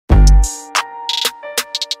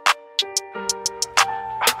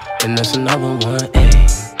And that's another one, ayy.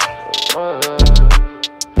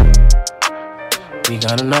 We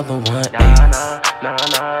got another one, ayy.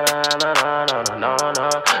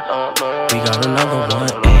 We got another one,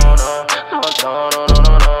 ayy.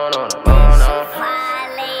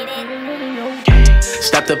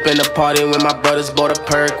 Stepped up in the party when my brothers bought a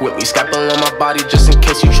perk with me. Scalpel on my body just in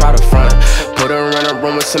case you try to front. Put her in a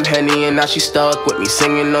room with some Henny and now she stuck with me.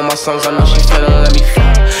 Singing all my songs, I know she finna let me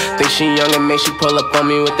fuck. Think she young and make she pull up on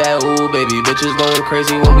me with that ooh baby. Bitches going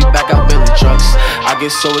crazy when we back out Billy trucks. I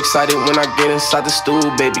get so excited when I get inside the stool,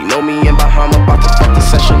 baby. Know me in Bahama, about to fuck the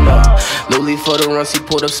session up. Lily for the runs, he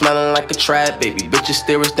pulled up smelling like a trap, baby. Bitches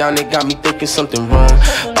stare us down, they got me thinking something wrong.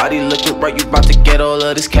 Body looking right, you about to get all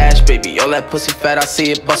of this cash, baby. All that pussy fat, I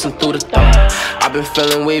see it busting through the thumb. I've been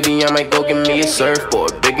feeling wavy, I might go get me a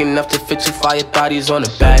surfboard big enough to fit 2 fire thotties on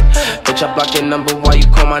the back. Bitch, I blocked your number, why you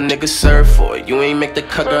call my nigga surf for? You ain't make the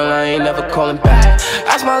cut, girl, I ain't never calling back.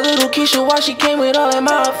 Ask my little Keisha why she came with all that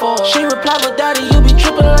mouth for. She replied with daddy, you be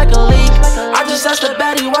tripping like a leak. I just asked the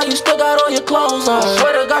baddie why you still got all your clothes on.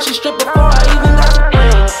 Swear to God she stripped before I even got to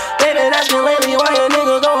play. They been asking lately why your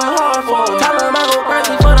nigga going hard for. Tell him I go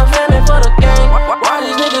crazy for the family, for the gang. Why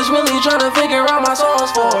these niggas really tryna figure out my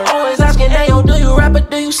songs for? Always asking, hey yo, do you rap or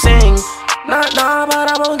do you sing? Nah,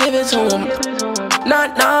 but I won't give it to him. Nah,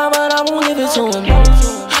 but I won't give it to him.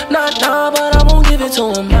 Nah, but I won't give it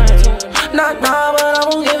to him. Nah, but I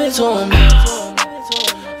won't give it to him.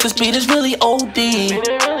 This beat is really OD.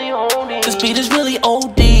 This beat is really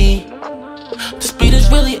OD. This beat is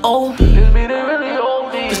really OD.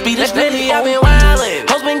 This beat is really, I've been wildin'.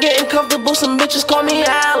 Hoes been getting comfortable, some bitches call me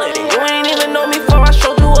Allen. You ain't even know me before I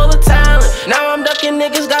showed you all the talent. Now I'm ducking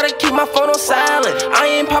niggas, gotta keep my phone on silent. I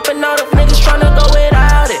ain't popping out if niggas tryna go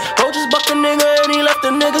without it. Bro just bucked a nigga and he left the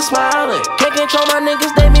nigga smiling. Can't control my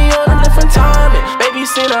niggas, they be on a different timing. Baby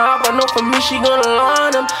seen her up, I know for me she gonna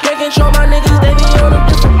line them. Can't control my niggas, they be on a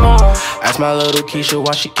different mode. Ask my little Keisha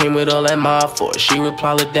why she came with all that mob for. She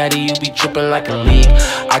replied with daddy, you be tripping like a leak.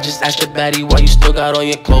 I just asked the baddie why you still got all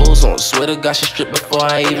your clothes on. Swear to God she stripped before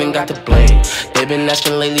I even got to blame. They been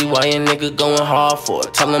asking lately why your nigga going hard for.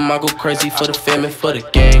 Tell him I go crazy for the fam and for the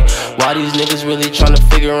gang. Why these niggas really tryna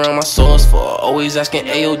figure out my source for? Always asking,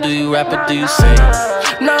 ayo, do you rap or do you sing?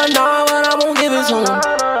 Nah, but I won't give it to him.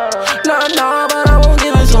 Nah, but I won't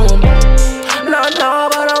give it to him. Nah,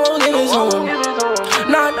 but I won't give it to him.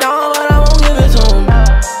 Nah, but I won't give it to him.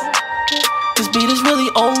 This beat is really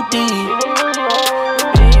OD.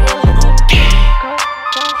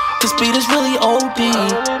 This beat is really OD.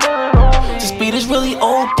 This beat is really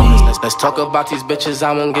OD. Let's talk about these bitches,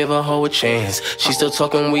 I won't give a hoe a chance. She still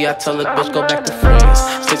talking, I tell her bitch go back to France.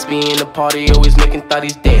 Since me in the party, always making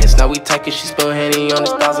thotties dance. Now we tight cause she spill Henny on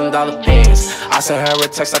this $1,000 pants. I sent her a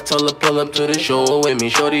text, I told her pull up to the show with me.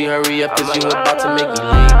 Shorty hurry up cause you about to make me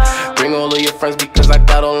leave. Bring all of your friends because I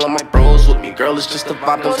got all of my bros with me. Girl, it's just a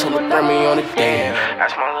vibe until it burn me on the damn.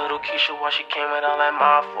 Ask my little Keisha why she came with all that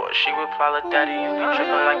mob for. She replied like daddy, you be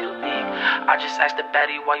tripping like a leak. I just asked the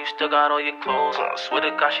baddie why you still got all your clothes on. Swear to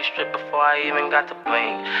God she stripped before I even got to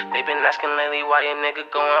blame. They been asking lately why your nigga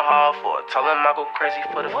going hard for. Tell him I go crazy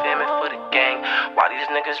for the fam and for the gang. Why these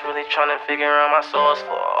niggas really tryna figure out my source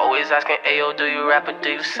for? Always asking, ayo, do you rap or do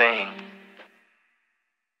you sing?